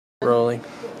Rolling.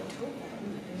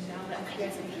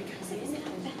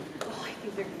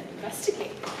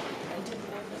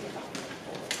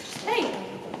 Hey,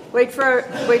 wait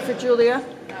for Julia.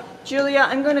 Julia,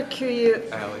 I'm going to cue you.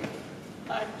 Allie.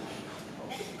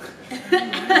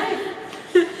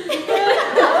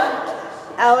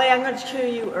 Allie, I'm going to cue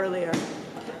you earlier.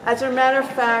 As a matter of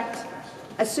fact,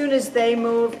 as soon as they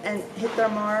move and hit their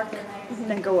mark,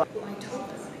 then go up.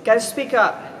 Got to speak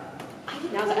up.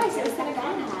 Now that I said it's gonna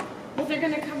come. Well, they're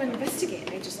gonna come and investigate.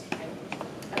 I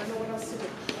don't know what else to do.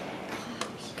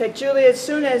 Okay, Julia, as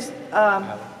soon as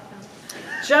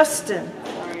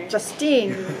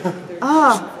Justine,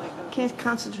 can't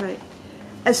concentrate.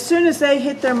 As soon as they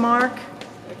hit their mark,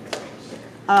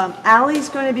 Allie's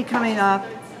going to be coming up,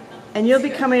 and you'll be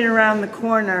coming around the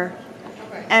corner.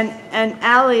 And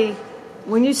Allie,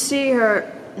 when you see her,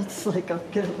 it's like, oh,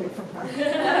 get away from her.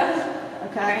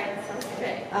 Okay?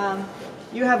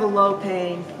 You have a low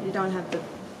pain. You don't have the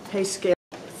pay scale.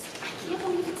 I can't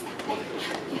believe it's that bad.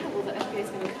 Yeah, well, the FBI's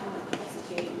gonna come and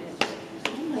investigate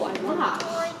and... Oh, I'm not. So,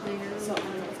 I don't know what's gonna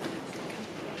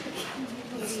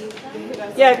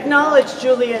happen. Yeah, acknowledge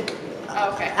Julia.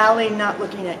 Oh, okay. Allie not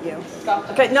looking at you. Stop.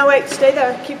 Okay, no, wait, stay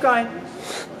there. Keep going.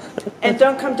 And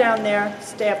don't come down there.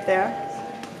 Stay up there.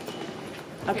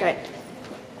 Okay.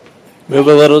 Move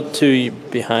a little to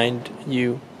behind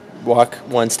you. Walk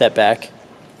one step back.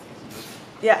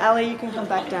 Yeah, Allie, you can come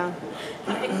back down.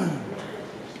 I'm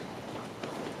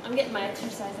getting my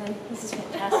exercise in. This is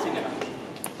fantastic.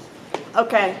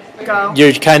 Okay, go.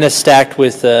 You're kind of stacked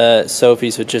with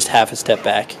Sophie's with just half a step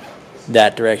back.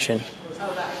 That direction.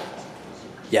 Oh, that.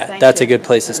 Yeah, Thank that's you. a good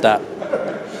place to stop.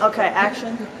 Okay,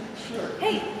 action.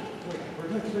 Hey!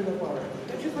 Don't you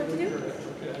have work to do?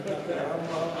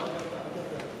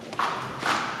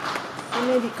 And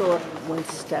maybe go up one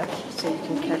step so you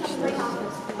can catch this.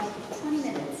 20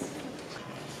 minutes.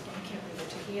 I can't believe they're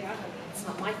taking it out of me. It's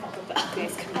not my fault that the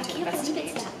FBI's coming to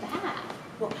investigate. It's that bad.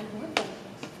 Well, I want them,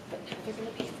 but now they're going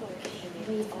to pay for it. And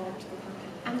they all to the company.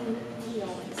 I mean, we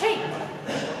always... Hey!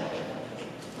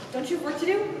 Don't you have work to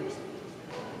do?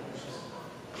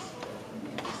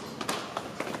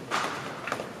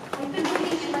 I've been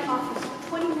waiting in my office for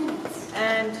 20 minutes.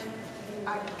 And I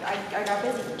got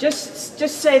busy.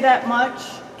 just say that much.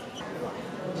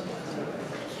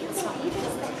 It's not even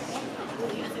that bad.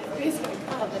 Yeah, the FBI's going to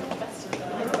come and investigate. I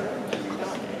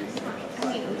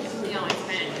mean, it's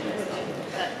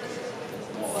bad.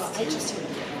 But, I just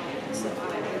didn't get it. So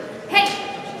Hey!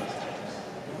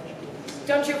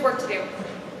 Don't you have work to do?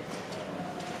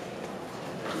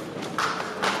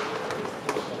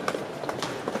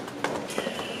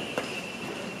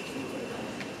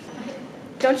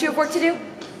 Don't you have work to do?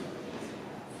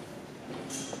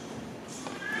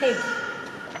 Hey.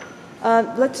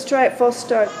 Let's try it full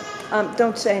start.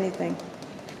 Don't say anything.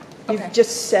 You've Okay.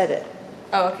 just said it.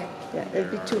 Oh, okay. Yeah,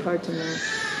 it'd be too hard to know.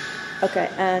 Okay,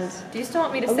 and Do you still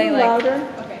want me to a say little like? louder.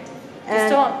 Okay. Do you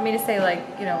still want me to say like,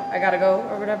 you know, I gotta go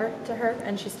or whatever to her,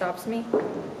 and she stops me,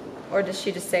 or does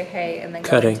she just say hey and then go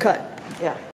Cutting. into- Cut.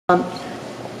 Yeah.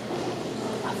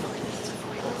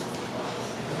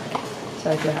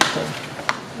 So you have to.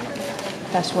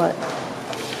 That's what.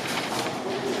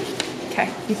 Okay.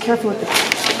 Be careful with the.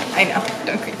 I know.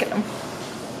 Don't creak at them.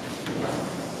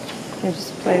 Yeah,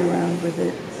 just play around with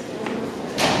it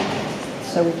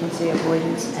so we can see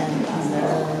avoidance and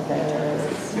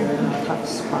you're in a tough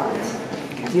spot.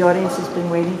 The audience has been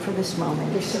waiting for this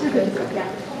moment. You're so good.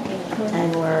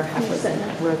 And we're halfway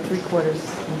there. We're 3/4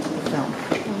 into the film.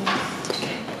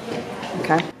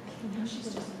 Okay?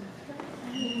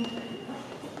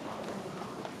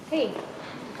 Hey.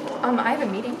 I have a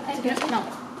meeting to do. No.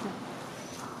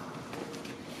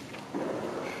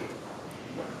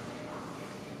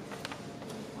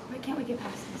 Why can't we get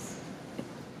past this?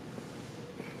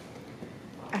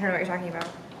 I don't know what you're talking about.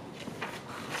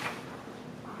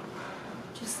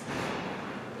 Just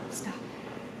stop.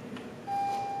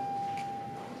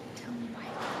 Tell me why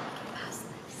can't we get past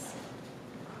this?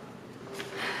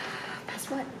 Past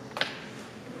what?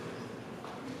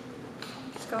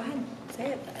 Just go ahead. Say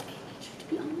it. I need you to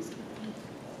be honest with me.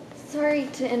 Sorry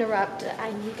to interrupt.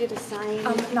 I needed to sign.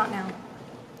 Not now.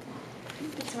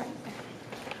 It's all right.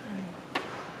 I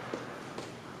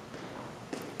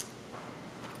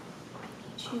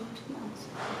need you to be honest.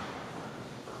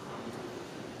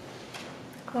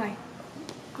 Why?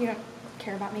 You don't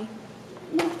care about me?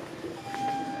 No.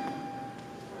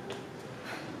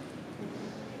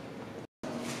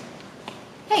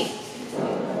 Hey.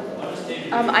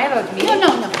 I have a meeting.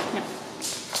 No.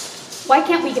 Why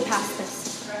can't we get past this?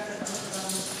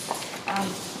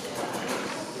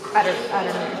 I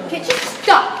don't know. Okay, just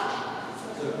stop.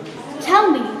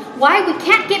 Tell me why we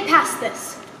can't get past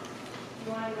this.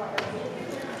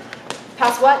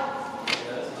 Past what?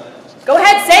 Go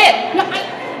ahead, say it. No,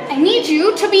 I need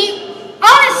you to be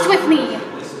honest with me.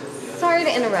 Sorry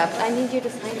to interrupt. I need you to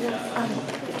sign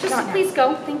this. Just please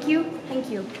go. Thank you.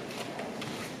 Thank you.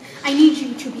 I need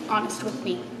you to be honest with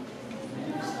me.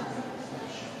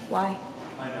 Why?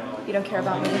 You don't care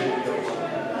about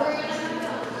me?